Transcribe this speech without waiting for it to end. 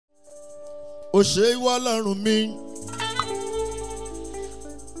ṣe ìwọ Ọlọ́run mi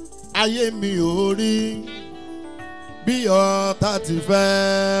ayé mi ò rí bí ọ̀tá ti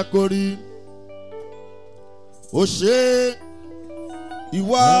fẹ́ kó rí ó ṣe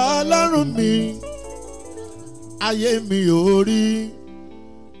ìwọ Ọlọ́run mi ayé mi ò rí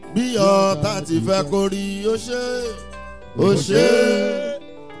bí ọ̀tá ti fẹ́ kó rí ó ṣe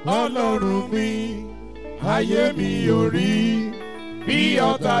Ọlọ́run mi ayé mi ò rí bí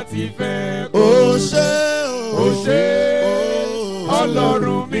ọ̀tá ti fẹ́ kó rí ó ṣe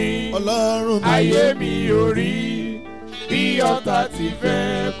Ọlọ́run mi ayé mi ò rí bí ọ̀tá ti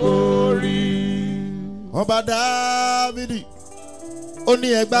fẹ́ kó rí. Ọba Dáfídì ó ní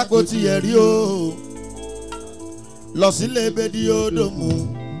ẹgbà kò tiẹ̀ rí o lọ sílé bèdí Ódòmù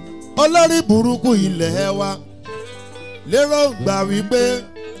olórí burúkú ilẹ̀ wa lérò gbà wípé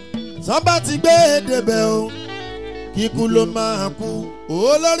sọ́ba ti gbé débẹ̀ o kíkú ló máa kú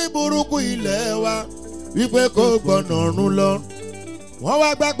olórí burúkú ilẹ̀ wa wípé kò gbọ́nà ọ̀run lọ wọ́n wá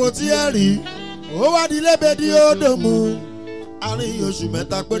gbàgbọ́ tí ẹ rí ó wá di lébèdí Ódòmù àárín oṣù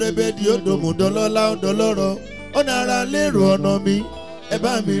mẹ́ta péré bèdí Ódòmù dọlọ́lá dọlọ́rọ̀ ó nára lérò ọ̀nà mi ẹ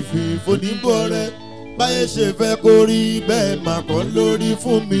bá mi fi ìfòdìbò rẹ báyé ṣe fẹ́ kó rí bẹ́ẹ̀ mà kọ́ lórí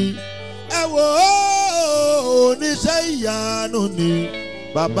fún mi ẹ wò ó oníṣẹ́ ìyanu ni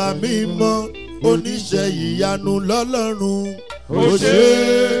bàbá mi mọ́ oníṣẹ́ ìyanu lọ́lọ́run ó ṣe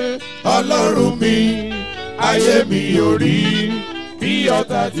Ọlọ́run mi ayé mi ò rí bí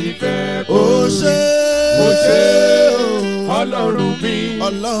ọ̀tá ti fẹ́ kó rí ó ṣe Ọlọ́run mi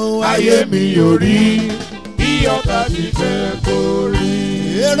ayé mi ò rí bí ọ̀tá ti fẹ́ kó rí.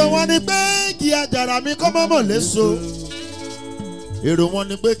 èrò wọn ni pé kí àjàrà mi kọ́ mọ́mọ́ léso èrò wọn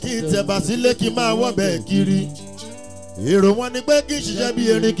ni pé kí n tẹ̀bà sílé kí n máa wọ́ bẹ́ẹ̀ kiri èrò wọn ni pé kí n ṣiṣẹ́ bí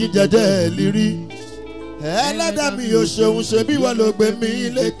erin kí jẹjẹ́ ẹ̀ lírí ẹlẹ́dàá mi ò ṣeun ṣe bí wọ́n ló gbé mi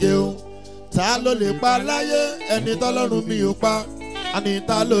lékè o ta ló lè pa láyé ẹni tọ́lọ́run mi ò pa àní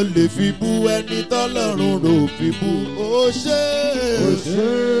ta ló lè fi bú ẹni tọ́lọ́run rò fi bú ó ṣe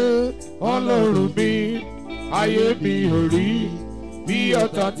Ọlọ́run mi ayé mi ò rí bí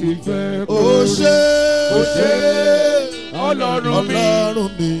ọ̀tá ti fẹ́ kó rí ó ṣe Ọlọ́run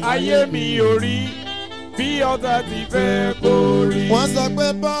mi ayé mi ò rí bí ọ̀tá ti fẹ́ kó rí. wọ́n sọ pé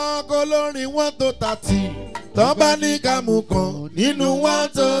bọ́ọ̀kọ́ lórin 1 to 30 tó bá ní kàmú kan nínú 1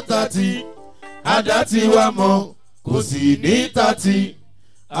 to 30 àdá tí wà mọ́ kò sì ní 30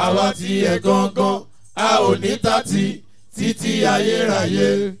 àwa ti ẹ̀ gangan a ò ní 30 títí ayérayé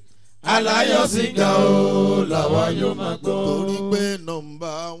aláyọ̀ sìgá o làwa yóò máa gbọ́. torí pé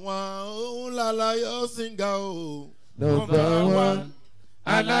nọ́mbà 1 òun làláyọ̀ sìgá o. nọ́mbà 1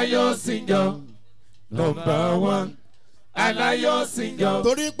 aláyọ̀ sìgá o. nọ́mbà 1 aláyọ̀ sìgá o.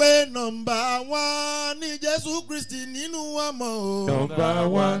 torí pé nọ́mbà 1 ní Jésù Kristi nínú ọmọ o. nọ́mbà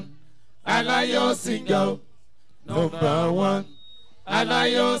 1 aláyọ̀ sìgá o. nọ́mbà 1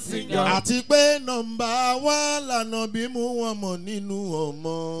 aláyọ̀ sìgá o. àti pé nọ́mbà 1 lànà bí mú wọn mọ̀ nínú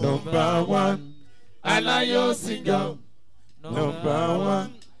ọmọ. nọ́mbà 1 aláyọ̀ sìgá o. nọ́mbà 1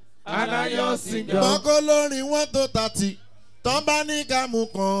 aláyọ̀ sìgá o. bọ́kọ́ lórin 1 to 30 tán bá ní kàmú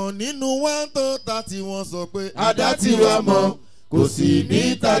kan nínú 1 to 30 wọ́n sọ pé àdá tí wà mọ́ kò sì ní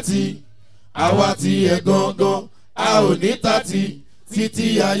 30 àwa ti ẹ̀ gangan a ò ní 30 títí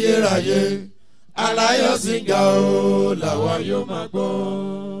ayérayé aláyọ̀ sìgá o làwa yóò máa gbọ́.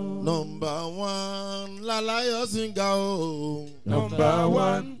 nọ́mbà 1 láláyọ̀ sìgá o. nọ́mbà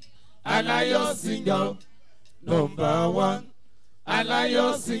 1 aláyọ̀ sìgá o. nọ́mbà 1 aláyọ̀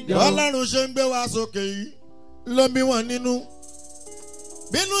sìgá o. Ọlọ́run ṣe ń gbé wa sókè yìí ló bí wọn nínú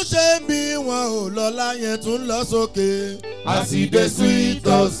bínú ṣe ń bí wọn ò lọ́lá yẹn tún lọ sókè. as e dey sweet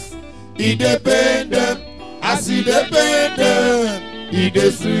us e dey pain dem as e dey pain dem e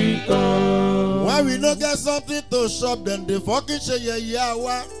dey sweet us. when we no get something to shop dem dey fọ́kì ṣe yẹ̀yẹ́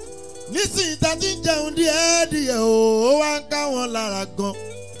àwa nísìnyí tá ti ń jẹun díẹ̀ díẹ̀ ó wá ń ká wọn lára gan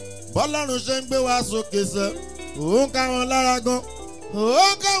bọ́lọ́run ṣe ń gbé wa sókè sẹ́ ó ń ká wọn lára gan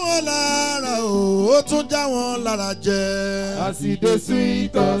ó ká wọn lára ó tún já wọn lára jẹ. as e dey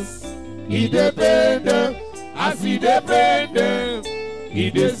sweet us e dey pain dem as e dey pain dem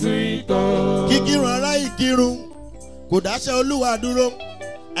e dey sweet us. kíkírun ará ìkírun kò dáṣẹ́ Olúwa dúró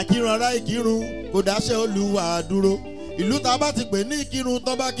àkírun ará ìkírun kò dáṣẹ́ Olúwa dúró ìlú tá a bá ti pè ní ìkírun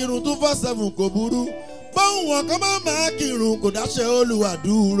tó bá kírun 247 kò burú bóun wọn kọ́ máa kírun kò dáṣẹ́ Olúwa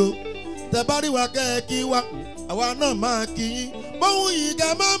dúró tẹ bá rí wa kẹ́ ẹ kí wa àwa náà máa kí yín bóun yìí ká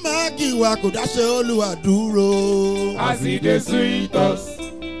máa kí wa kò dáṣẹ́ Olúwa dúró. as e dey sweet us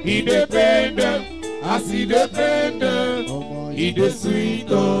e dey pain dem as e dey pain dem e dey sweet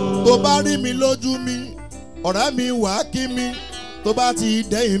us. tó bá rí mi lójú mi ọ̀rẹ́ mi wàá kí mi tó bá ti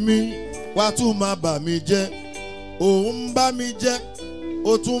dẹ́yìn mi wá tún máa bà mí jẹ́ òun ń bá mi jẹ́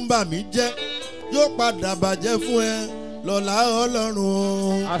ó tún ń bà mí jẹ́ yóò padà bàjẹ́ fún ẹ lọ́la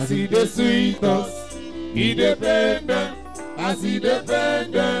Ọlọ́run. As he dey sweet us, he dey pain them. As he dey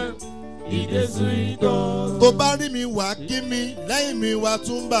pain them, he dey sweet us. Tó bá rí mi wá kí mi lẹ́yìn mi wá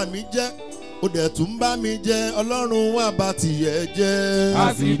tún bà mí jẹ́ ó dẹ̀ tún bá mi jẹ́ Ọlọ́run wá bá tiẹ̀ jẹ́.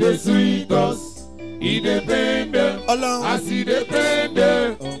 As he dey sweet us, he dey pain them. Ọlọ́run. As he dey pain them,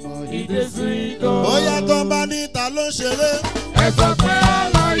 he dey sweet us. Bóyá tó bá ní ta ló ń ṣeré. Ẹ sọ pé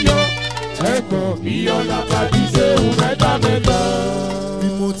aláyọ̀ ẹ̀gbọ́n bí ọ̀la pàdé ṣe ń mẹ́ta mẹ́ta. Bí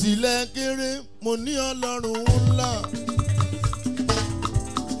mo tilẹ̀ kéré mo ní Ọlọ́run ńlá.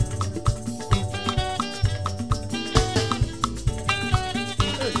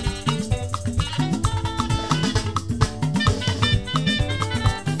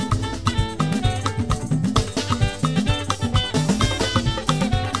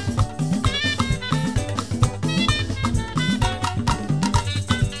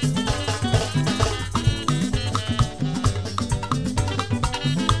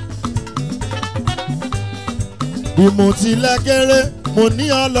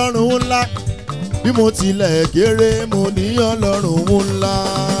 Bí mo tilẹ̀ kéré mo ní Ọlọ́run ńlá.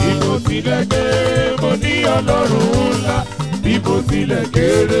 Bí mo tilẹ̀ kéré mo ní Ọlọ́run ńlá. Bí mo tilẹ̀ kéré mo ní Ọlọ́run ńlá. Bí mo tilẹ̀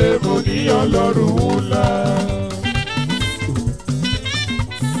kéré mo ní Ọlọ́run ńlá.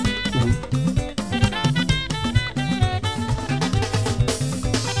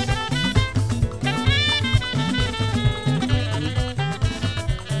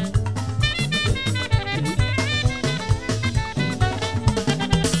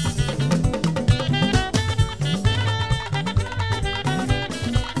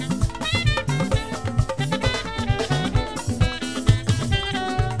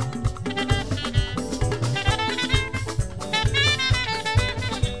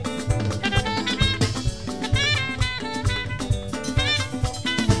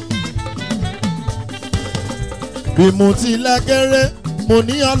 Bí mo tilẹ̀ kéré mo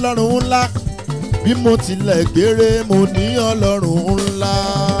ní Ọlọ́run ńlá. Bí mo tilẹ̀ kéré mo ní Ọlọ́run ńlá.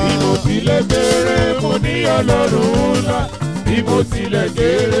 Bí mo tilẹ̀ kéré mo ní Ọlọ́run ńlá. Bí mo tilẹ̀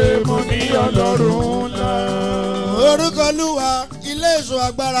kéré mo ní Ọlọ́run ńlá. Orúkọ Olúwa ilé ìṣọ́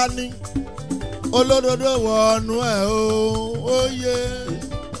agbára ni olódodo wọnú ẹ̀ o óye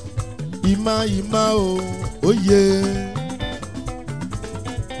ìmá o óye.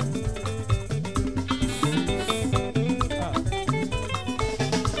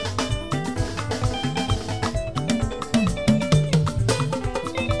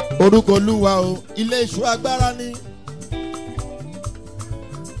 Orúkọ Olúwa o ilé ìṣọ́ agbára ni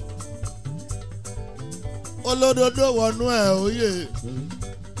olódodo wọnú ẹ̀ óye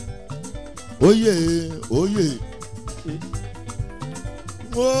óye óye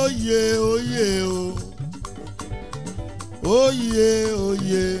óye óye o óye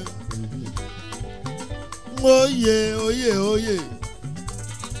óye óye óye óye.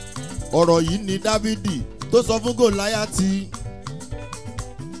 Ọ̀rọ̀ yìí ni Dávídì tó sọ fún Gòláyátì.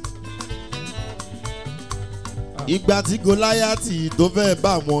 Ìgbà tí Gòláyátì tó fẹ́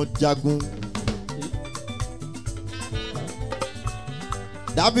bá wọn jagun.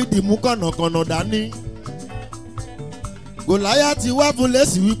 Dávídì mú kànnàkànnà dání. Gòláyátì wá fún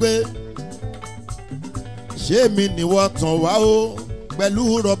lésì wípé ṣé èmi nìwọ tàn wá o pẹ̀lú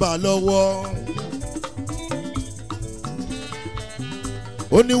rọ́bà lọ́wọ́.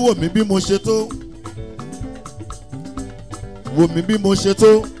 Ó ní wò mí bí mo ṣe tó. Wò mí bí mo ṣe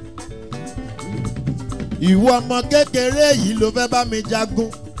tó. Ìwọ ọmọ kékeré yìí ló fẹ́ bá mi jagun.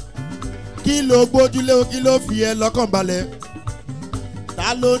 Kí ló gbójúlé o kí ló fi ẹ lọ́kàn balẹ̀? Ta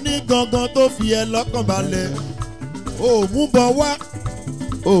ló ní gangan tó fi ẹ lọ́kàn balẹ̀? O mú bọ̀ wá,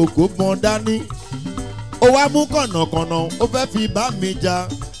 o kò bọ̀ dání. O wá mú kànnàkànnà, o fẹ́ fi bá mi jà.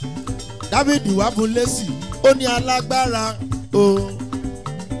 Dávídì wá fún lésì, ó ní alágbára o.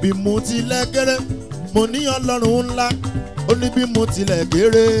 Bí mo tilẹ̀ kéré, mo ní Ọlọ́run ńlá. Ó ní bí mo tilẹ̀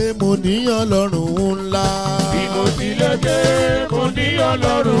kéré, mo ní Ọlọ́run ńlá. Bí mo tilẹ̀ kéré, mo ní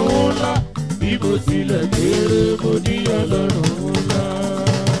Ọlọ́run ńlá. Bí mo tilẹ̀ kéré, mo ní Ọlọ́run ńlá.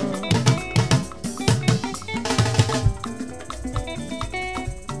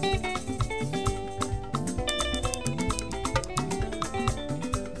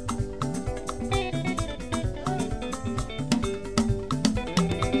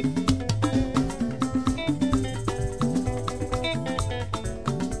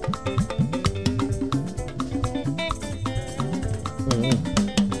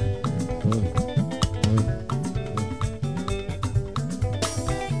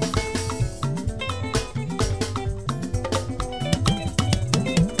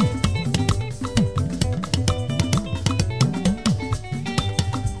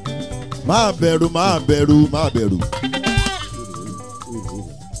 Má bẹ̀rù, má bẹ̀rù, má bẹ̀rù.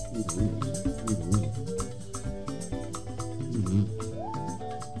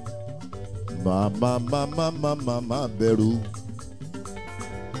 Má bẹ̀rù.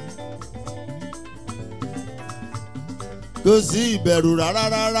 Kò sí ìbẹ̀rù rárá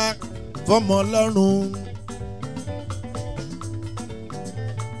rárá fọ́mọ Ọlọ́run.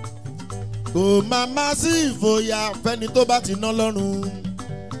 Kò má sí ìfòyà fẹ́ni tó bá ti ná lọ́rùn.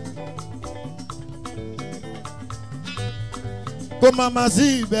 Kò má sí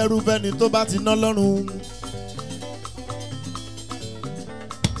ìbẹ̀rù fẹ́ni tó bá ti ná lọ́rùn.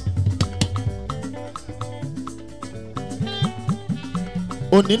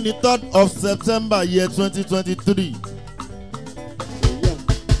 Òní ni 3rd of September year 2023.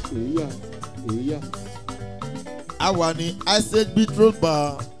 A wà ní ICEAGE Betrol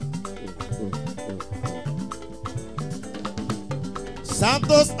Bar.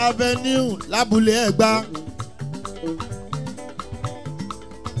 Santos Avenue lábúlé Ẹ̀gbá.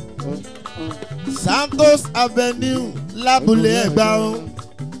 Santos Avenue lábúlé Ẹ̀gbá o.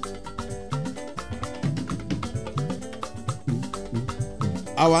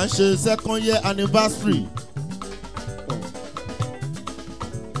 Àwa ń ṣe 2nd year anniversary.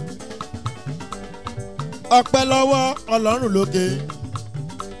 Ọpẹ́ lọ́wọ́ Ọlọ́run lókè.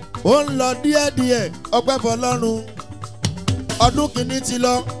 Ó ń lọ díẹ̀díẹ̀ ọpẹ́ fọ́lọ́run. Ọdún kìíní ti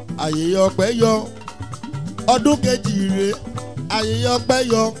lọ, ayẹyẹ ọpẹ́ yọ. Ọdún kejì rèé, ayẹyẹ ọpẹ́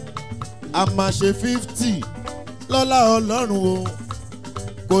yọ. A máa ṣe 50 lọ́lá Ọlọ́run o.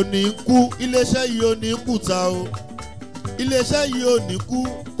 Kò ní kú, iléeṣẹ́ yìí ò ní kùtà o. Iléeṣẹ́ yìí ò ní kú,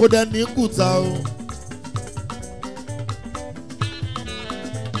 kò dẹ̀ ní kùtà o.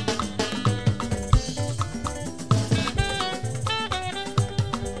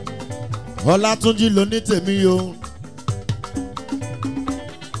 Ọlátúnjí ló ní tèmi o.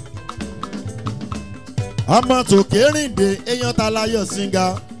 Ọmọ tòkè rìndé èèyàn ta láyọ̀ sínga.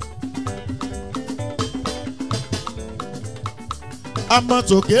 Ọmọ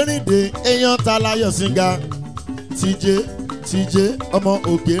tòkè rìndé èèyàn ta láyọ̀ sínga. TJ ọmọ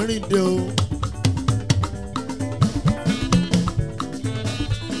òkè rìndé o.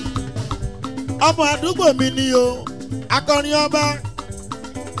 Ọmọ àdúgbò mi ni o, akọrin ọba.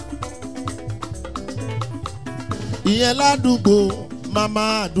 Ìyẹn ládùúgbò màmá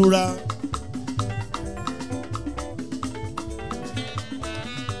àdúrà.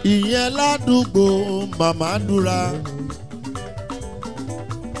 Ìyẹn ládùúgbò màmá àdúrà.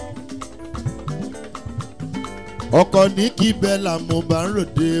 Ọkọ ní kí bẹ́là mo bá ń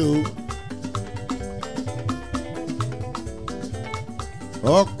ròde o.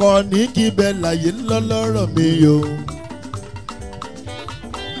 Ọkọ ní kí bẹ́là yìí lọ́lọ́rọ̀ mi o.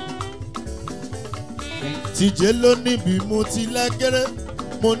 Tìjẹ́ ló ní bí mo tilẹ̀ kéré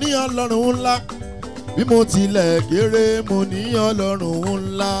mo ní Ọlọ́run ńlá. Bí mo tilẹ̀ kéré mo ní Ọlọ́run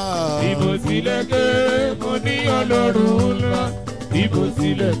ńlá. Bí mo tilẹ̀ kéré mo ní Ọlọ́run ńlá. Bí mo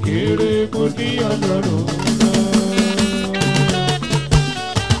tilẹ̀ kéré mo ní Ọlọ́run ńlá.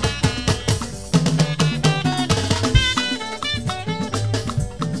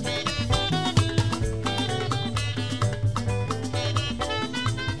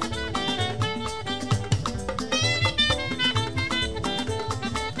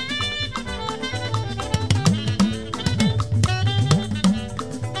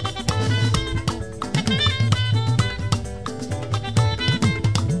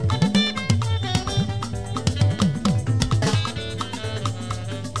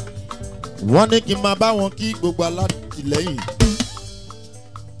 Wọ́n ní kí n máa bá wọn kí gbogbo alátìlẹ́yìn.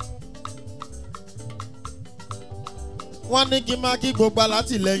 Wọ́n ní kí n máa kí gbogbo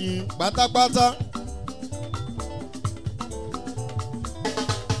alátìlẹ́yìn pátápátá.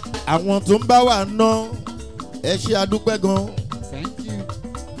 Àwọn tó ń bá wa ná ẹ ṣé adúpẹ́ gan. Thank you.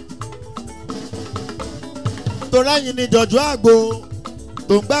 Toráyìn ni jọ̀jọ́ àgbo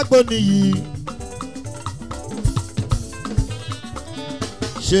tó ń gbàgbó nìyí.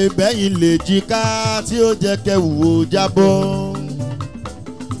 Ṣé bẹ́yìn lè jìká tí ó jẹ́ kẹ́wù ó jábọ́.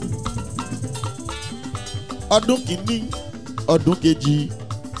 Ọdún kìíní, ọdún kejì.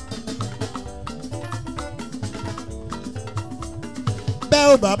 Bẹ́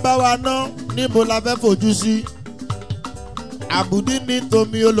ò bá bá wa ná níbo la fẹ́ fojú sí. Àbùdí ní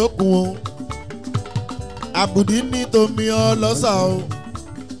tomi olókun o. Àbùdí ní tomi ọlọ́sà o.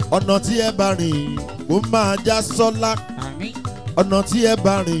 Ọ̀nà tí ẹ bá rìn kó máa já sọ́lá. Ọ̀nà tí ẹ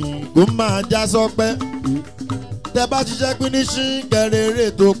bá rìn kó máa já sọ́pẹ́. Tẹ bá ṣiṣẹ́ pín ní ṣí kẹrẹrẹ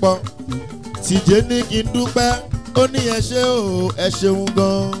tó pọ̀. Tìjẹ́ ní kí n dúpẹ́ ó ní ẹ ṣé o ẹ ṣeun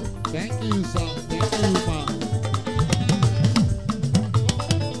gan. Thank you sir, thank you ma.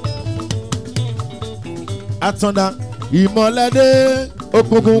 àtàndá ìmọ̀lẹ́dé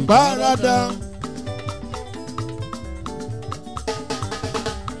òkùnkùn párádà.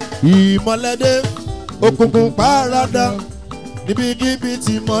 Ìmọ̀lẹ́dé òkùnkùn párádà. Níbikíbi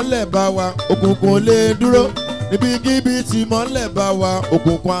tí mọ́lẹ̀ bá wà òkùnkùn lè dúró. Níbikíbi tí mọ́lẹ̀ bá wà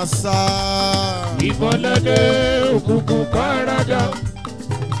òkùnkùn asá. Ìmọ̀lẹ́dé òkùnkùn párádà.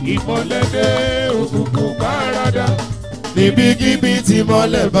 Ìmọ̀lẹ́dé òkùnkùn párádà. Níbikíbi tí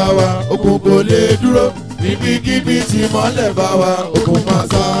mọ́lẹ̀ bá wà òkùnkùn lè dúró. Níbikíbi tí mọ́lẹ̀ bá wà òkùnkùn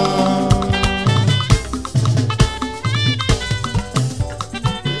asá.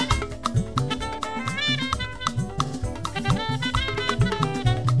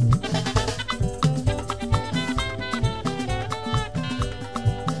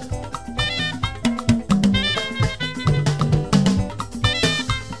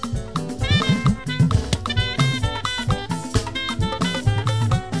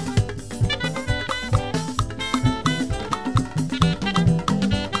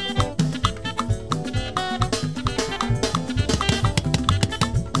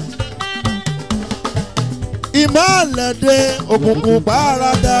 Ìmọ̀lẹ́dé òkùnkùn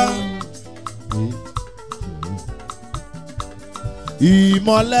párádà.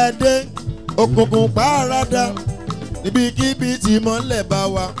 Ìmọ̀lẹ́dé òkùnkùn párádà. Níbikíbi tí mọ́lẹ̀ bá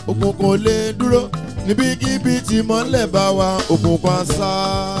wà òkùnkùn lè dúró. Níbikíbi tí mọ́lẹ̀ bá wà òkùnkùn asá.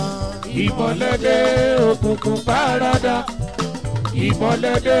 Ìmọ̀lẹ́dé òkùnkùn párádà.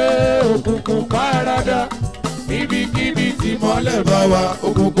 Ìmọ̀lẹ́dé òkùnkùn párádà. Níbikíbi tí mọ́lẹ̀ bá wà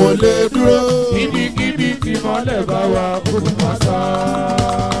òkùnkùn lè dúró. Níbikíbi tí mọ́lẹ̀ bá wà òkùnkùn asá.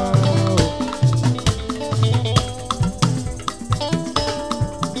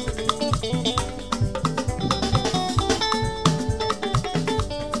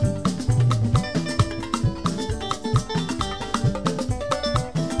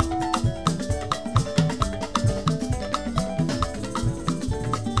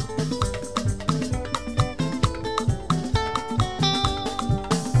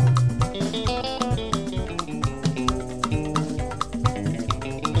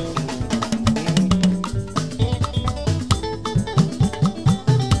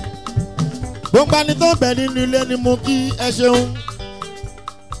 Gbogbo ẹni tó bẹ̀ nínú ilé ni mo kí ẹ ṣeun.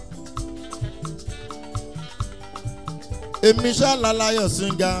 Èmi ṣàlàyé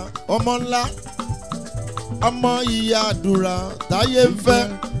Singa ọmọ ńlá ọmọ ìyá àdúrà táyé ń fẹ́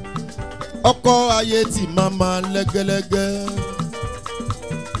ọkọ ayé tí màmá lẹ́gẹ́lẹ́gẹ́.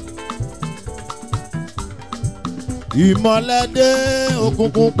 Ìmọ̀lẹ́dé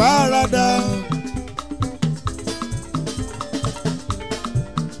òkùnkùn párádà.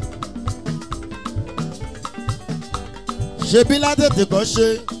 Ṣebí látètè kọ́ ṣe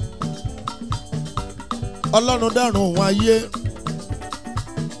Ọlọ́run dárun òun ayé.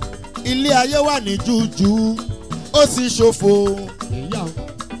 Ilé ayé wà ní jújú ó sì ṣòfò.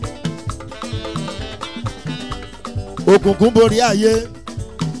 Òkùnkùn borí ayé.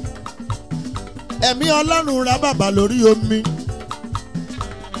 Ẹ̀mí Ọlọ́run ra bàbà lórí omi.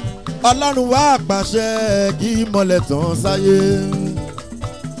 Ọlọ́run wá àpàṣẹ kí ìmọ́lẹ̀ tàn sáyé.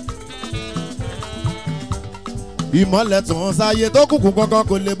 Ìmọ́lẹ̀ tàn sáyé tó kùnkùn kankan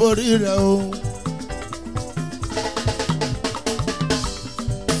kò lè borí rẹ̀ o.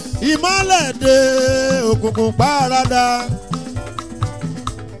 Ìmọ́lẹ̀ dé òkùnkùn párádà.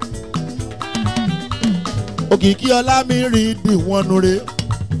 Òkìkí ọlá mi rí dìwọ̀n nure.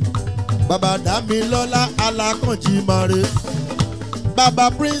 Bàbá dá mi lọ́lá alákànjí mare. Bàbá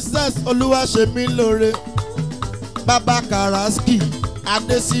princess olúwaṣemí lóore. Bàbá karaski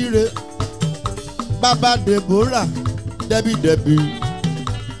adésíre. Bàbá Deborah dẹ́bìdẹ́bì.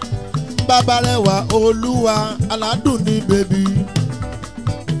 Bàbá rẹwà olúwa aládùn ní bèbí.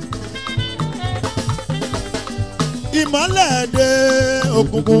 Ìmọ́lẹ̀ dé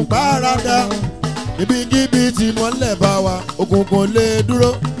òkùnkùn párádà. Níbikíbi tí mọ́lẹ̀ bá wà òkùnkùn lè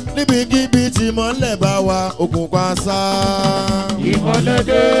dúró. Níbikíbi tí mọ́lẹ̀ bá wà òkùnkùn asá. Ìmọ́lẹ̀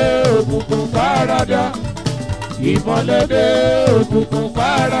dé òkùnkùn párádà. Ìmọ́lẹ̀ dé òkùnkùn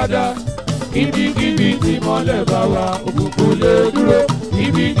párádà. Níbikíbi tí mọ́lẹ̀ bá wà òkùnkùn lè dúró.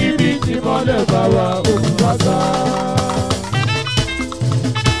 Níbikíbi tí mọ́lẹ̀ bá wà òkùnkùn asá.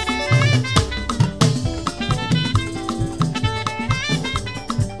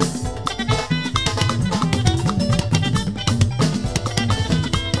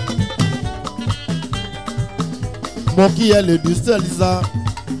 Mo kí ẹ lè dùn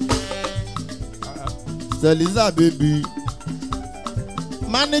Steliza baby.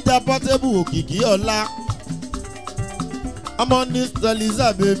 Manager Portable òkìkí ọlá. Ọmọ ní Steliza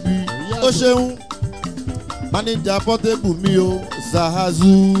baby. Ó ṣeun. Manager Portable mi o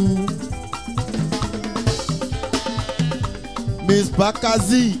Zahazu. Miss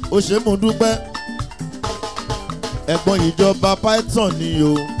Bakazi Oṣemọdúpẹ́ ẹ̀gbọ́n ìjọba Python ni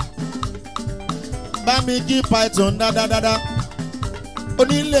o bá mi kí Python dáadáa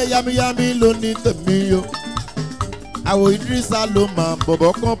onílé yamiyami ló ní tèmi o àwọ̀ Idrisa ló máa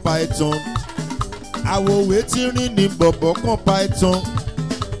bọ̀bọ̀ kan Python àwọ̀ òwe tí rìn ní bọ̀bọ̀ kan Python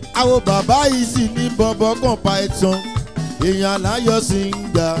àwọ̀ bàbá yìí sì ní bọ̀bọ̀ kan Python èèyàn aláyọ̀ sì ń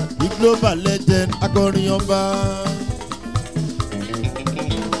gbà ní global legend akọrin ọba.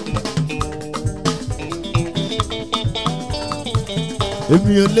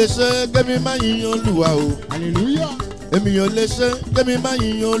 èmi ò lè ṣe kémi má yìn Olúwa o. hallelujah. èmi ò lè ṣe kémi má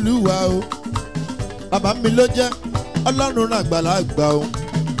yìn Olúwa o. bàbá mi ló jẹ́ Ọlọ́run àgbàlagbà o.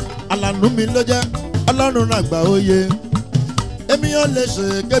 àlànà mi ló jẹ́ Ọlọ́run àgbà òye. èmi ò lè ṣe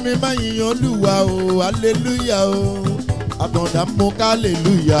kémi má yìn Olúwa o. hallelujah o. àtọ̀dá mú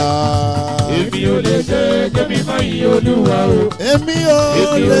kálẹ̀lúyà. èmi ò lè ṣe kémi má yìn Olúwa o. èmi ò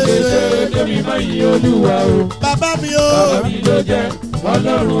lè ṣe kémi má yìn Olúwa o. bàbá mi o. bàbá mi ló jẹ́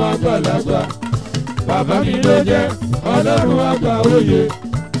Ọlọ́run àgbàlagbà. bàbá mi ló jẹ́ Ọlọ́run àgbà òye.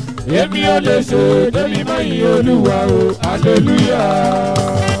 èmi ò lè ṣe kémi má yìn Olúwa o.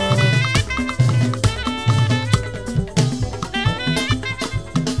 hallelujah.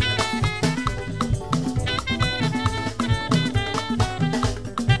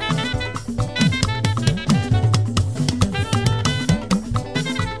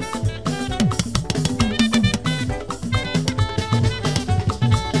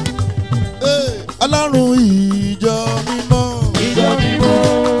 Ọlọ́run ìjọ mímọ́. ìjọ mímọ́.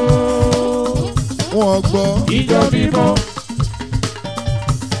 Wọ́n gbọ́. ìjọ mímọ́.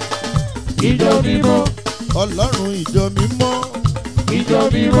 ìjọ mímọ́. Ọlọ́run ìjọ mímọ́. ìjọ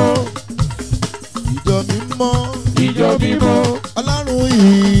mímọ́. Ìjọ mímọ́. ìjọ mímọ́. Ọlọ́run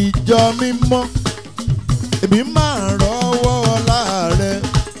ìjọ mímọ́. Èmi máa rọ́wọ́ ọlá rẹ.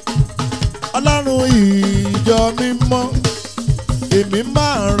 Ọlọ́run ìjọ mímọ́. Èmi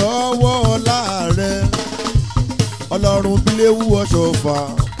máa rọ́wọ́ ọlá rẹ. Ọlọ́run bílẹ̀ wú ọ̀ṣọ́fà.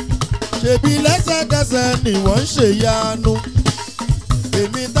 Ṣèbí lẹ́sẹ̀kẹsẹ̀ ni wọ́n ń ṣèyanu.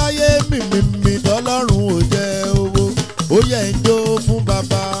 Èmi táyé mímímí tọ́lọ́run ò jẹ́ owó. Ó yẹ ń jó fún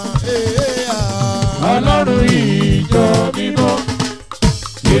bàbá. Ọlọ́run ìjọ mímọ́.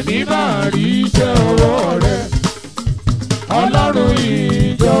 Èmi máa rí iṣẹ́ ọwọ́ rẹ. Ọlọ́run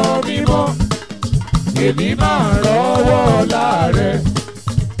ìjọ mímọ́. Èmi máa rọ́wọ́ ọlá rẹ.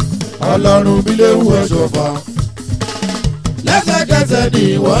 Ọlọ́run bílẹ̀ wú ọ̀ṣọ́fà. Lẹ́sẹ̀kẹsẹ̀ ni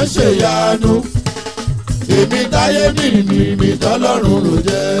wọ́n ń ṣèyanu. Èmi táyé mímímí tọ́lọ́run ò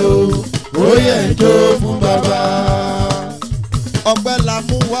jẹ́ o. Ó yẹ ń jó fún bàbá. Ọpẹ́ la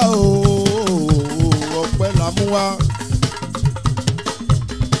mú wá o. Ọpẹ́ la mú wá.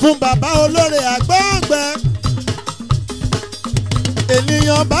 Fún bàbá olóore àgbọ̀ngbẹ.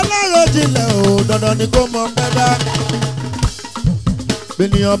 Ènìyàn bá láròjinlẹ̀ o. Dandan ni kó mọ pẹ́ dá.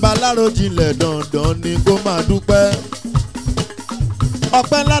 Ènìyàn bá láròjinlẹ̀ dandan ni kó máa dúpẹ́.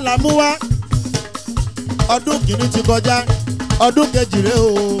 Ọpẹ́ ńlá la mú wá. Ọdún kìíní ti kọjá. Ọdún kejì rèé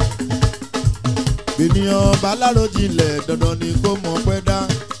o. Ènìyàn bá láròjinlẹ̀ dandan ni kó mọ pẹ́ dá.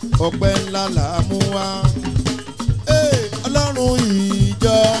 Ọpẹ́ ńlá la mú wá. Ọlọ́run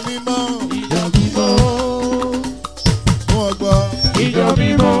ìjọ mímọ́. Ìjọ mímọ́. Wọ́n gbọ́. Ìjọ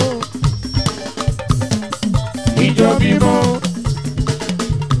mímọ́. Ìjọ mímọ́.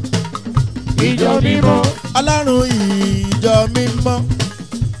 Ìjọ mímọ́. Ọlọ́run ìjọ mímọ́.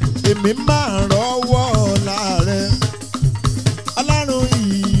 Èmi máa rọ́wọ́ ọ̀la rẹ. Ọlọ́run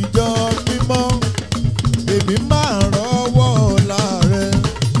ìjọ mímọ́. Èmi máa rọ́wọ́ ọ̀la rẹ.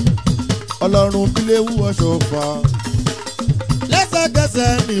 Ọlọ́run bílẹ̀ wú ọ̀ṣọ́fà.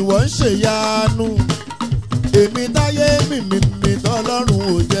 Lẹ́sẹ̀kẹsẹ̀ ni wọ́n ń ṣèyanu. Èmi táyé mímímí tọ́lọ́run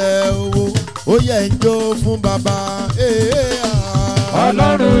ò jẹ́ owó. Ó yẹ ń jó fún bàbá.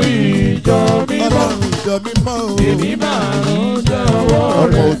 Ọlọ́run ìjọ mímọ́. Ọlọ́run ìjọ mímọ́ o. Èmi máa ránṣẹ́ ọwọ́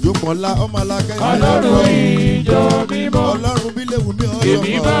rẹ. Ọmọ òjò kan lá ọmọ alákẹ́. Ọlọ́run ìjọ mímọ́. Ọlọ́run bílẹ̀ wù mí ọ̀ṣọ́fà.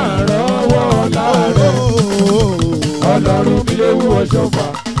 Èmi máa rọ́wọ́ ọlá rẹ. Ọlọ́run bílẹ̀ wù ọ̀ṣọ́fà.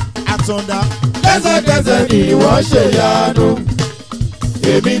 Àtọ̀dá. Lẹ́sẹ̀kẹsẹ̀ ni wọ́n ṣèyanu.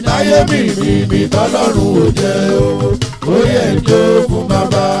 Èmi táyé mímímí tọ́lọ́run ò jẹ́ o. Ó yẹ ń jó fún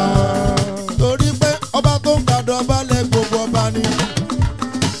bàbá. Torí pé ọba tó ń gbàdọ̀ balẹ̀ gbogbo ọba ni.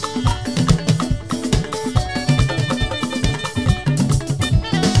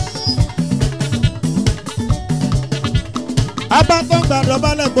 Ọba tó ń gbàdọ̀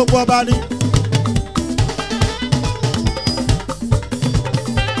balẹ̀ gbogbo ọba ni.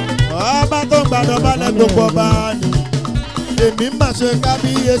 Ọba tó ń gbàdọ̀ balẹ̀ gbogbo ọba ni. Èmi mà ṣe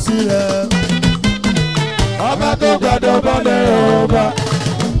kábíyèsí rẹ̀. ọba tó gbàdọ̀ balẹ̀ ọba.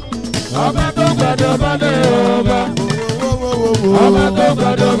 Ọba tó gbàdọ̀ balẹ̀ ọba. Ọba tó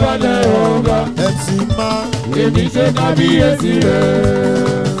gbàdọ̀ balẹ̀ ọba. MC Ma. Èmi ṣe kábíyèsí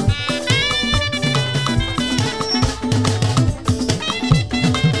rẹ̀.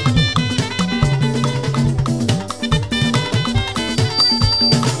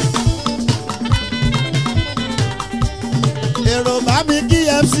 Èrò bá mi kí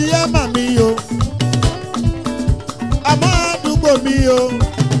MC Emma mi o. Àmọ́ àdúgbò mi o.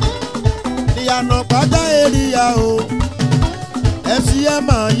 Ìyànà pàjá èrìyà o. MC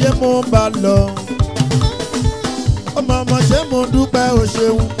Emma yé mo bá lọ. Ọmọ ọmọ ṣé mo dúpẹ́ o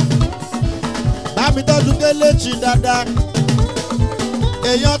ṣeun. Bá mi tọ́jú Kelechi dáadáa.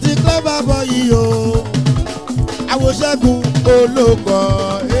 Èèyàn ti clever boy yìí o. Àwòṣẹ́gun olóko.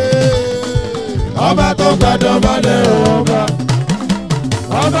 Ọba tó gbàdọ̀ balẹ̀ ọba.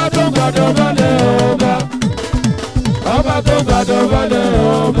 Ọba tó gbàdọ̀ balẹ̀ ọba. Ọba tó gbàdọ̀ balẹ̀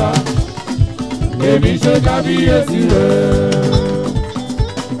ọba. Èmi ṣe kábíyèsí rẹ̀.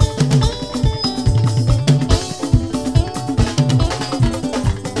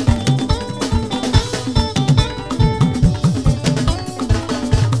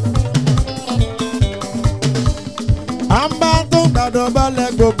 Àmbá tó gbàdọ̀ balẹ̀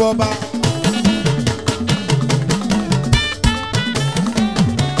gbogbo ọba.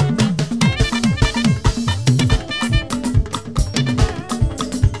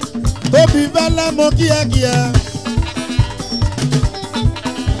 Tóbi fẹ́lẹ́ mo kíákíá.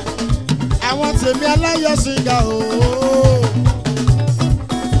 Àwọn tèmi aláyọ̀ sìgá o.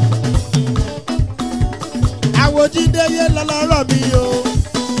 Àwòjídé yé lọ́lọ́rọ̀ mi o.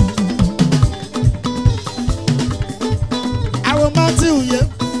 Àwọn Matthew yé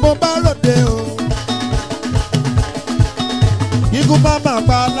mo bá ròde o. Ikú má mà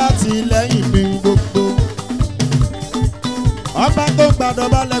pa láti lẹ́yìn mi gbogbo. Ọba tó gbàdọ̀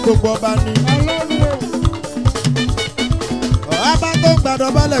balẹ̀ gbogbo ọba ni. Ọba tó gbàdọ̀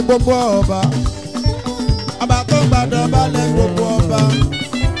balẹ̀ gbogbo ọba. Ọba tó gbàdọ̀ balẹ̀ gbogbo ọba.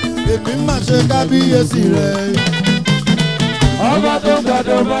 Èmi má ṣe kábíyèsí rẹ̀. Ọba tó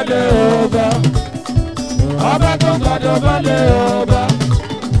gbàdọ̀ balẹ̀ ọba. Ọba tó gbàdọ̀ balẹ̀ ọba.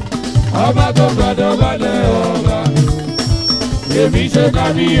 Ọba tó gbàdọ̀ balẹ̀ ọba. Èmi ṣe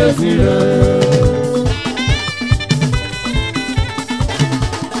kábíyèsí rẹ̀.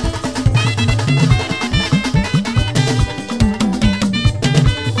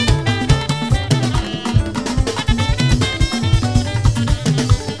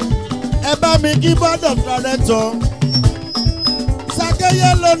 Mi kí board of director Sákéyé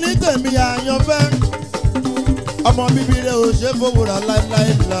ló ní tèmi àyànfẹ́ ọmọ bíbí rẹ̀ ò ṣe fowórà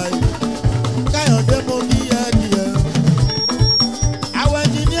láéláéláé Káyọ̀dé mo kíyẹ́kíyẹ́ àwọn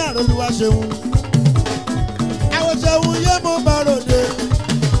ẹnjìníà Olúwa ṣeun àwọn ṣeun yé mo bá ròde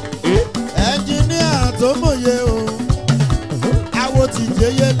ẹnjìníà tó mòye o àwọn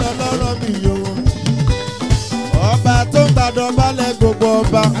tìjẹ́yé lọ́lọ́rọ̀ mi o ọba tó gbàdọ̀ balẹ̀ gbogbo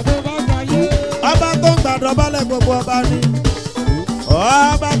ọba. Ọba tó ń gbàdọ̀ balẹ̀ gbogbo ọba ni.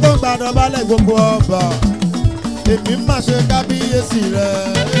 Ọba tó ń gbàdọ̀ balẹ̀ gbogbo ọba. Èmi má ṣe kábíyèsí rẹ̀.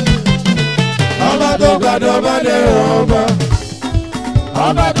 Ọba tó ń gbàdọ̀ balẹ̀ ọba.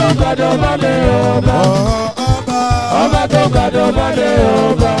 Ọba tó ń gbàdọ̀ balẹ̀ ọba. Ọba tó ń gbàdọ̀ balẹ̀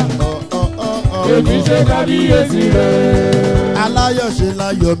ọba. Èmi ṣe kábíyèsí rẹ̀. Aláyọ̀ ṣe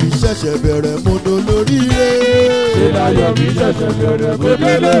láyọ̀ mi ṣẹ̀ṣẹ̀ bẹ̀rẹ̀ mo dolóríire. Ṣe láyọ̀ mi ṣẹ̀ṣẹ̀ bẹ̀rẹ̀ mo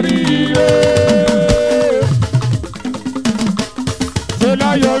dolóríire. Ṣe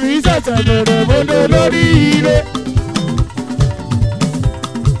láyọ̀ mi ṣẹ̀ṣẹ̀ bẹ̀rẹ̀ mo dolóríire.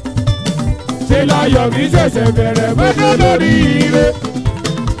 Ṣe láyọ̀ mi ṣẹ̀ṣẹ̀ bẹ̀rẹ̀ mo dolóríire.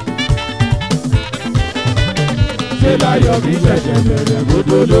 Ṣe láyọ̀ mi ṣẹ̀ṣẹ̀ bẹ̀rẹ̀ mo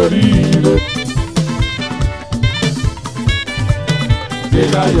dolóríire. Ṣe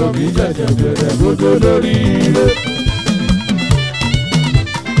láyọ̀ mi ṣẹ̀ṣẹ̀ bẹ̀rẹ̀ mo dolóríire.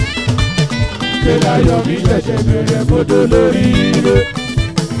 Ṣe láyọ̀ mi ṣẹ̀ṣẹ̀ bẹ̀rẹ̀ mo dolóríire.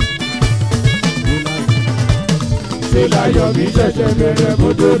 Ṣe láyọ̀ mi ṣẹ̀ṣẹ̀ bẹ̀rẹ̀ mo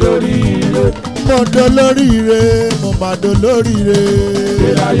dolóríire. Mo dolóríire, mo máa dolóríire. Ṣe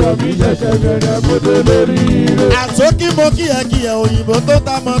láyọ̀ mi ṣẹ̀ṣẹ̀ bẹ̀rẹ̀ mo dolóríire. Àtókí mo kíyẹ́kíyẹ́ òyìnbó tó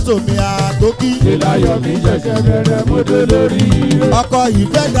ta mọ́tò mi àtókí. Ṣe láyọ̀ mi ṣẹ̀ṣẹ̀ bẹ̀rẹ̀ mo dolóríire. Ọkọ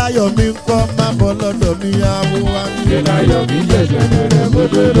ìfẹ́ dayọ̀ mi ń kọ́ máa bọ̀ lọ́dọ̀ mi àwọ̀ wa. Ṣe láyọ̀ mi ṣẹ̀ṣẹ̀ bẹ̀rẹ̀ mo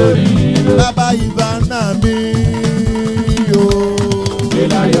dolóríire. Bàbá Ìbánà mi o. Ṣe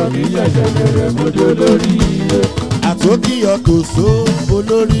láyọ̀ mi ṣẹ̀ṣẹ̀ bẹ̀rẹ̀ mo dolóríire. Àtókí ọ̀tòṣó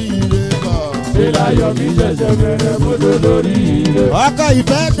olóríire bọ̀. Ṣe láyọ̀ mi ṣẹ̀ṣẹ̀ bẹ̀rẹ̀ mo dolóríire. Ọkọ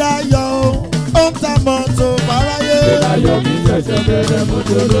ìfẹ́ dayọ̀ ó ń ta mọ́tò fáráyé. ṣe láyọ̀ mi ṣẹ̀ṣẹ̀ bẹ̀rẹ̀ mo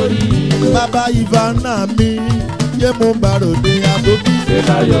dolórí ire. Bàbá Ivana mi yé mo bá ròde àtòkí. ṣe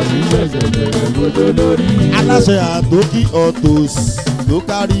láyọ̀ mi ṣẹ̀ṣẹ̀ bẹ̀rẹ̀ mo dolórí ire. Aláṣẹ àtòkí ọ̀tòs ló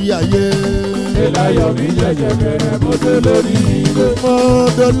kárí ayé. ṣe láyọ̀ mi ṣẹ̀ṣẹ̀ bẹ̀rẹ̀ mo dolórí ire. Mo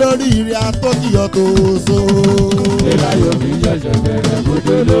dolórí ire àtòkí ọ̀tòs o. ṣe láyọ̀ mi ṣẹ̀ṣẹ̀ bẹ̀rẹ̀ mo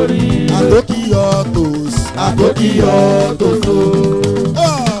dolórí ire. Àtòkí ọ̀tòs, àtòkí ọ̀tòs o.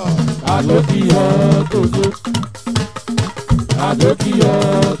 Àtòkí ọ̀tòs o. Àtòkí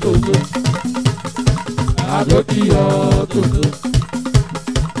ọ̀tòs o. Àtòkí ọ̀tòs o.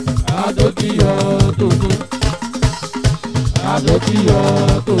 Àtòkí ọ̀tòs o. Àtòkí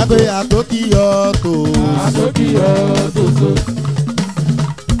ọ̀tòs o. Ẹgbẹ́ àtòkí ọ̀tòs. Àtòkí ọ̀tòs o.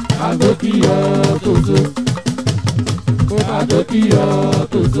 Àtòkí ọ̀tòs o. Àtòkí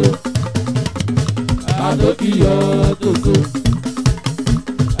ọ̀tòs o. Àtòkí ọ̀tòs o.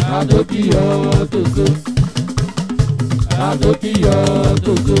 Àtòkí ọ̀tòs o. Àtòkí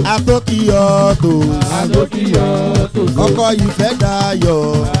ọ̀tòs o. Àtòkí ọ̀tòs. Àtòkí ọ̀tòs o. Ọkọ ìfẹ́ dayọ̀.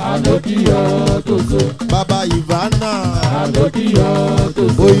 Àtòkí ọ̀tòs o. Bàbá Ivana. Àtòkí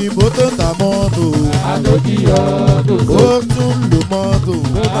ọ̀tòs o. Òyìnbó tó ta mọ́tò. Àtòkí ọ̀tòs o. Ó tún lo mọ́tò.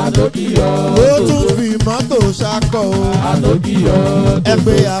 Àtòkí Ó ọ̀tòs tún o. fi mọ́tò ṣakọ̀ o. Àtòkí ọ̀tòs o.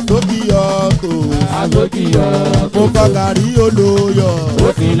 Ẹgbẹ́ àtòkí ọ̀tòs. Àtòkí ọ̀tòs Mo o. kọ́ gàrí olóyọ̀. Ó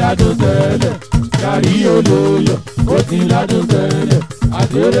ti ládùn tẹ́lẹ̀, gàrí olóyọ̀. Ó ti ládùn tẹ́lẹ̀,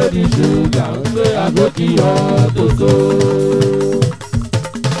 àtẹ̀rẹ̀ ní ṣúgà ń gbé àtòkí ọ̀tòs o.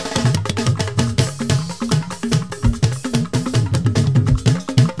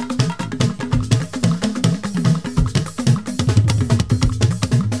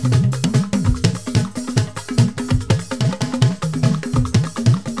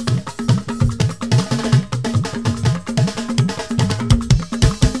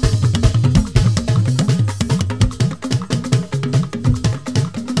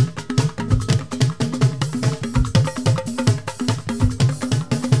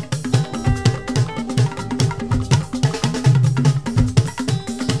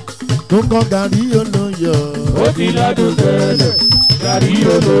 Mo kọ́ gàrí olóyọ̀. Ó ti ládùn tẹ́lẹ̀, gàrí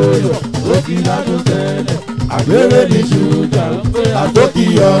olóyọ̀. Ó ti ládùn tẹ́lẹ̀, àgbèrè ní ṣúgà ń gbé àtòkí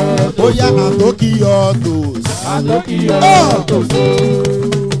ọ̀tòs o. Ó yá àtòkí ọ̀tòs. Àtòkí ọ̀tòs o.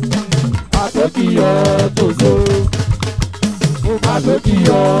 Àtòkí ọ̀tòs o. Àtòkí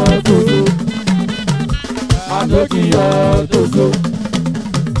ọ̀tòs o. Àtòkí ọ̀tòs o.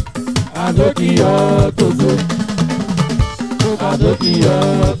 Àtòkí ọ̀tòs o. Àtòkí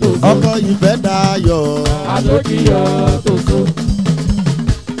ọ̀tòs o. Ọkọ ìfẹ́ dayọ̀. Àtòkí ọ̀tòs o.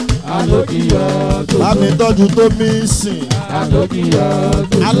 Àtòkí ọ̀tòs o. Bá mi tọ́jú tó mí sìn. Àtòkí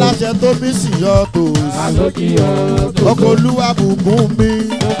ọ̀tòs o. Aláṣẹ tó mí sìn ọ̀tòs. Àtòkí ọ̀tòs o. Ọkọ olúwa bùkún mi.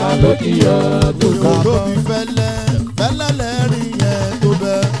 Àtòkí ọ̀tòs o. Òyìnbó mi fẹ́lẹ́ fẹ́lẹ́ lẹ́rìí yẹn tó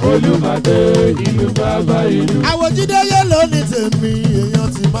bẹ́. Olùmọ̀dé ìlú bàbá ìlú. Àwòjídé yé lónìí tèmi èèyàn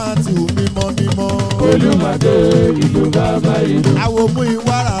ti máa ti wù mímọ́ mímọ́. Olùmọ̀dé ìlú bàbá ìlú. Àwòmú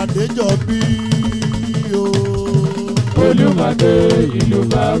ìwárà àdéjọ bí o. Olùmọ̀dé ìlú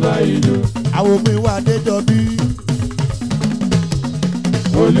bàbá ìlú. Àwòmú ìwà àdéjọ bí.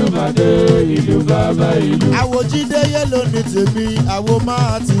 Olùmọ̀dé ìlú bàbá ìlú. Àwòjídé yé lónìí tèmi àwo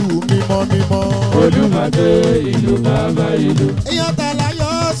máa ti wù mímọ́ mímọ́. Olùmọ̀dé ìlú bàbá ìlú. Èèyàn tàlà yọ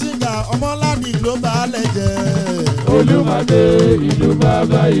sìgá ọmọládì ló bá lẹ̀ jẹ́. Olùmọ̀dé ìlú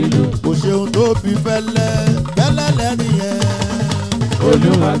bàbá ìlú. Kò ṣeun tó bí fẹ́lẹ́ fẹ́lẹ́ lẹ́rìí yẹn.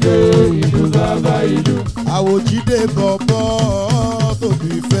 Olùmọ̀dé ìlú bàbá ìlú. Àwòjídé bọ̀bọ̀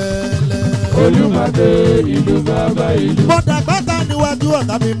tóbi fẹ́lẹ́. Olùmọ̀dé ìlú bàbá ìlú. Mo dàgbàtà níwájú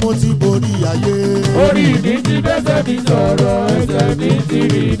ọ̀tá mi mo ti borí ayé. Orí mi ti bẹ́sẹ̀ mi sọ̀rọ̀, ẹsẹ̀ mi ti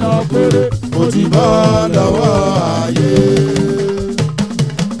rìnà kórè. Mo ti bọ́ lọ́wọ́ ayé.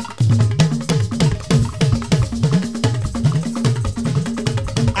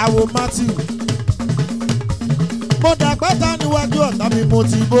 Àwo Matthew. Mo dàgbàtà níwájú ọ̀tá mi mo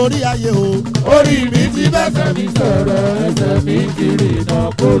ti borí ayé o. Orí mi ti bẹ́sẹ̀ mi sọ̀rọ̀, ẹsẹ̀ mi ti rìnà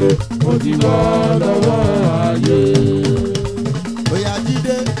kórè. Mo ti bọ́ lọ́wọ́ ayé. Bóyá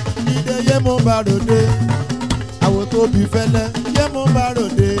jíde jíde yé mo bá ròde. Àwo tóbi fẹ́lẹ́ yé mo bá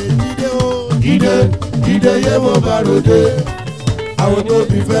ròde. Jíde o. Jíde jíde yé mo bá ròde. Àwo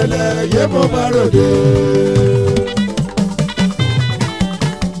tóbi fẹ́lẹ́ yé mo bá ròde.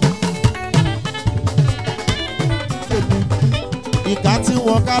 Ìka tí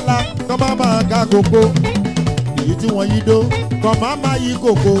wọ́n kálá kọ́ máa máa ká kókó. Èyí tí wọ́n yí dó kọ́ máa máa yí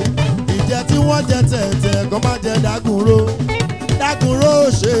kókó. Ìjẹ tí wọ́n jẹ tẹ̀tẹ̀ kọ́ máa jẹ dágúnró. Dágúnró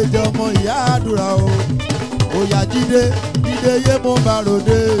ṣe jẹ ọmọ ìyá àdúrà o. Òyà jíde jíde yé mo bá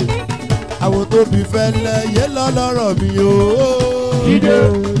ròde. àwọn tóbi fẹ́lẹ́ yé lọ́lọ́rọ̀ mi o. Jídé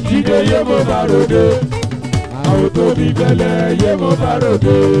Jídé yé mo bá ròde. Àwọn tóbi fẹ́lẹ́ yé mo bá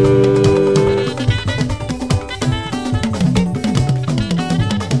ròde.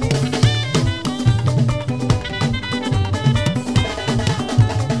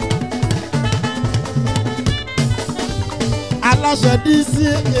 Aláṣẹ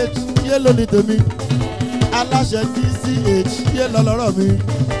DCH yé lónìí tèmi. Aláṣẹ DCH yé lọ́lọ́rọ̀ mi.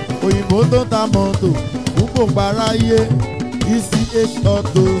 Òyìnbó tó ń ta mọ́tò púpọ̀ gbáráyé. ECH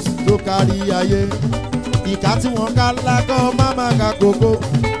autos tó kárí ayé. Ìka tí wọ́n ká lákọ́ máma ka kókó.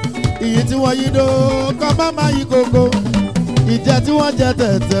 Iyì tí wọ́n yí dó kọ́ máma yí kókó. Ìjẹ tí wọ́n jẹ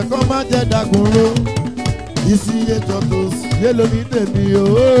tẹ̀tẹ̀ kọ́ má jẹ dàgúnró. ECH autos yé lónìí tèmi o.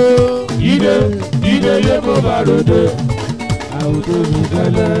 Jídé Jídé yé mo bá ròde. Àwọn tóbi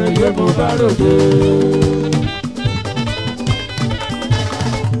fẹ́lẹ́ yé mo bá ròde.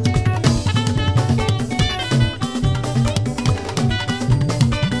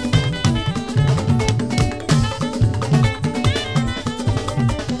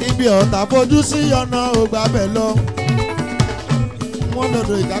 Ibi ọ̀tá fojú sí ọ̀nà ògbà bẹ̀ lọ. Wọ́n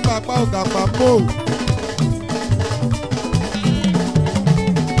lọ́dọ̀ ìkápá òkàpá mọ́.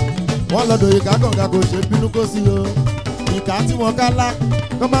 Wọ́n lọ́dọ̀ ìkákọ̀ǹkà kò ṣe bínú kó sí o. Ìka tí wọ́n ká lá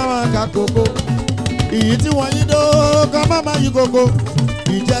kọ́ máa máa ka kókó. Ìyí tí wọ́n yí dó kọ́ máa máa yí kókó.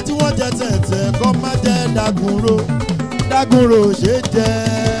 Ìjẹ tí wọ́n jẹ tẹ̀tẹ̀ kọ́ máa jẹ dàgúnró. Dàgúnró ṣe jẹ́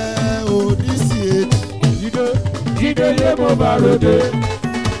DCH. Jídé yé mo bá ròde.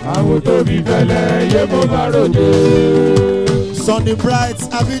 Àwọn tóbi fẹ́lẹ́ yé mo bá ròde. Sunny Bright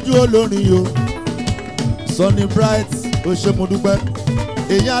abíjú olórin yo. Sunny Bright ó ṣe mo dúpẹ́.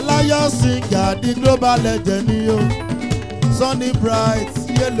 Èyàn aláyọ̀ singer di global legend ni yo. Sunny Bright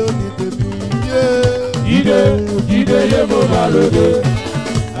yé lónìí tèmi yé. Jídé yé mo bá ròde.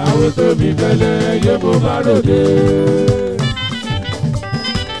 Àwọn tóbi fẹ́lẹ́ yé mo bá ròde.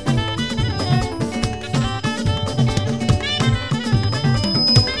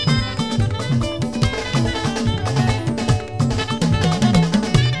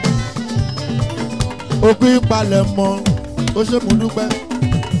 Òkú ìpalẹ̀ mọ́ ó ṣe mo dúpẹ́.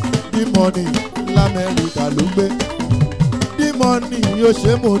 D-Money l'Amẹ́ríkà ló gbé. D-Money ó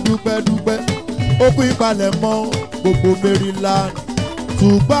ṣe mo dúpẹ́. Òkú ìpalẹ̀ mọ́ gbogbo Maryland.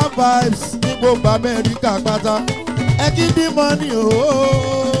 Tùgbà vibes ní gbogbo Amẹ́ríkà pátá. Ẹ kí D-Money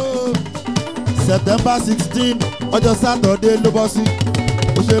ooo. September 16 ọjọ́ Saturday ló bọ́ sí.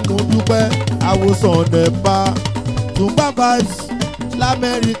 Ó ṣe mo dúpẹ́ àwòsàn nẹ̀bà. Tùgbà vibes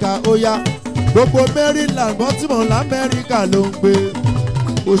l'Amẹ́ríkà ó yá. Gbogbo Maryland Baltimore l'Amẹ́ríkà ló ń gbé.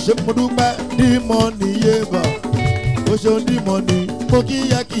 Ó ṣe mo dúpẹ́ D-Money yé bà. Ó ṣe D-Money mo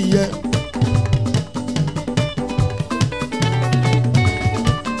kíyẹ́kíyẹ́.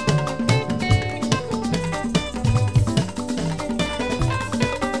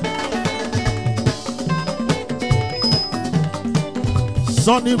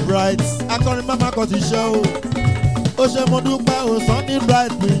 Sunny Bright akọrin mama kan ti ṣe o. Ó ṣe mo dúpẹ́ o Sunny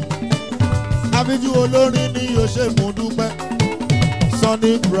Bright mi. Abíjú olórin ni ó ṣe mo dúpẹ́.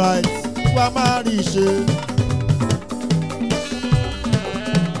 Sunny Bright wá máa rí ṣe.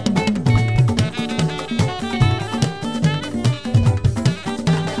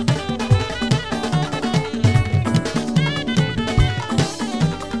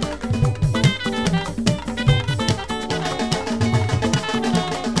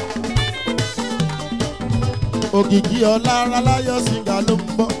 Òkìkí ọlá aláyọ̀ singer ló ń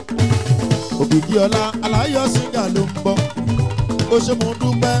bọ̀. Òkìkí ọlá aláyọ̀ singer ló ń bọ̀. Ó ṣe mo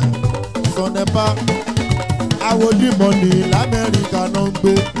dúpẹ́ sọ̀nẹ́pà. Àwọn D-Money l'Amẹ́ríkà náà ń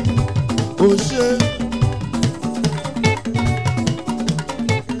gbé. Ó ṣe.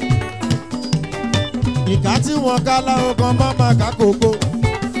 Ìka tí wọ́n ká láwọn kan má máa ká kókó.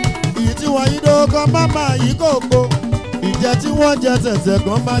 Ìyí tí wọ́n yí dó kan má máa yí kókó. Ìjẹ tí wọ́n jẹ tẹ̀tẹ̀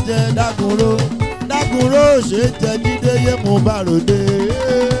kan má jẹ dàgúnró. Dàgúnró ṣe jẹ Jídé yé mo bá ròde.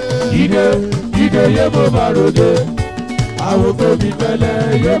 Jídé yé mo bá ròde. Àwọn tóbi fẹ́lẹ́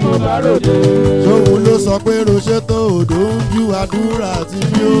yé mo bá ròde. Ṣòun ló sọ pé Roṣètò Òdò ń ju àdúrà tí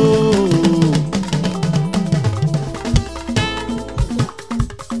mi ó.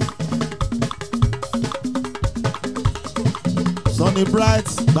 Sunny Bright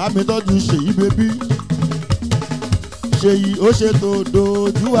bá mi tọ́jú Ṣèyí bébí. Ṣèyí ó ṣètò Òdò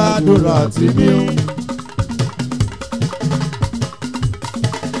ojú àdúrà tí mi ó.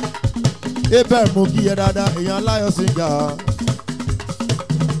 Abel mo kí ẹ dáadáa èèyàn aláyọ̀ singer.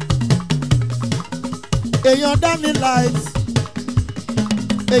 Èèyàn Danny Light.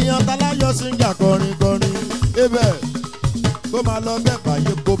 Èèyàn taláyọ̀ singer kọrin. Abel kó máa lọ bẹ́ẹ̀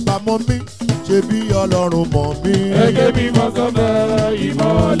báyé kó bá mọ́ mi ṣe bí ọlọ́run mọ̀ mí. Ẹgẹ́ mi mọ̀ sọ́fẹ́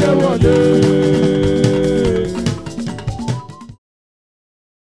ìmọ̀lẹ̀ wọlé.